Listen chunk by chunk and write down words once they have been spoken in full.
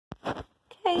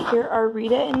Okay, here are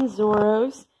Rita and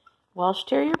Zorro's Welsh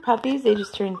Terrier puppies. They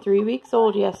just turned 3 weeks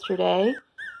old yesterday.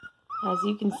 As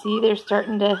you can see, they're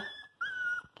starting to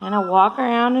kind of walk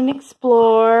around and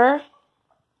explore.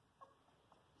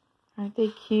 Aren't they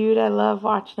cute? I love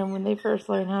watching them when they first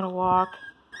learn how to walk.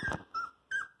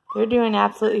 They're doing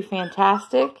absolutely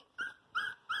fantastic.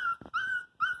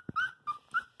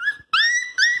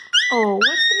 Oh,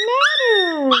 what's the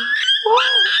matter? What?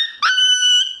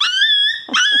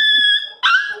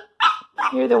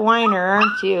 You're the whiner,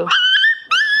 aren't you?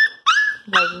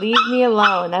 Like, leave me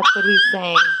alone. That's what he's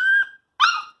saying.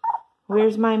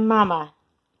 Where's my mama?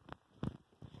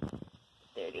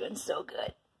 They're doing so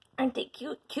good. Aren't they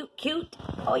cute, cute, cute?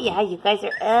 Oh yeah, you guys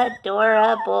are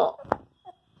adorable.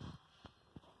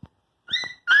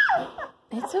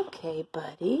 It's okay,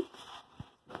 buddy.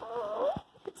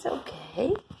 It's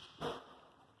okay.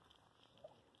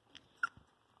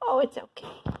 Oh, it's okay.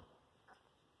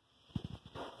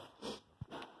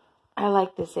 I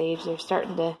like this age. They're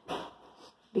starting to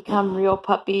become real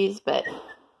puppies, but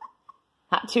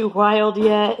not too wild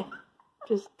yet.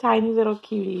 Just tiny little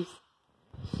cuties.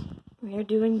 They're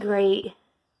doing great.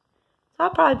 So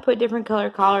I'll probably put different color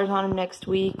collars on them next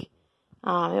week.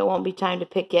 It won't be time to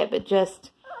pick yet, but just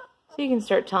so you can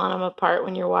start telling them apart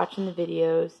when you're watching the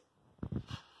videos.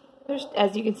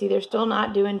 As you can see, they're still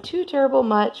not doing too terrible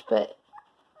much, but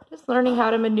just learning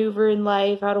how to maneuver in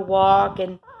life, how to walk,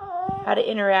 and how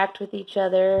to interact with each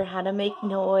other, how to make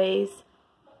noise.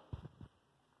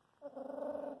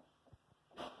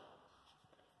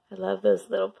 I love those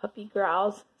little puppy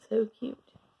growls. So cute.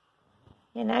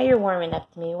 Yeah, now you're warming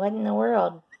up to me. What in the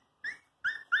world?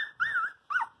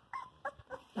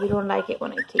 You don't like it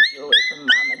when I take you away from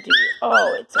Mama, do you?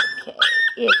 Oh, it's okay.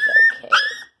 It's okay.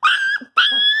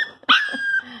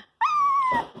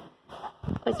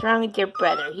 What's wrong with your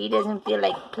brother? He doesn't feel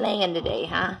like playing today,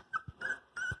 huh?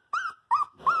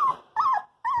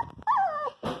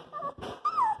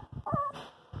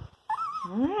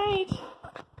 Alright.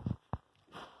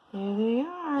 There they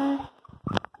are.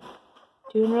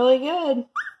 Doing really good.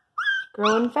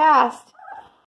 Growing fast.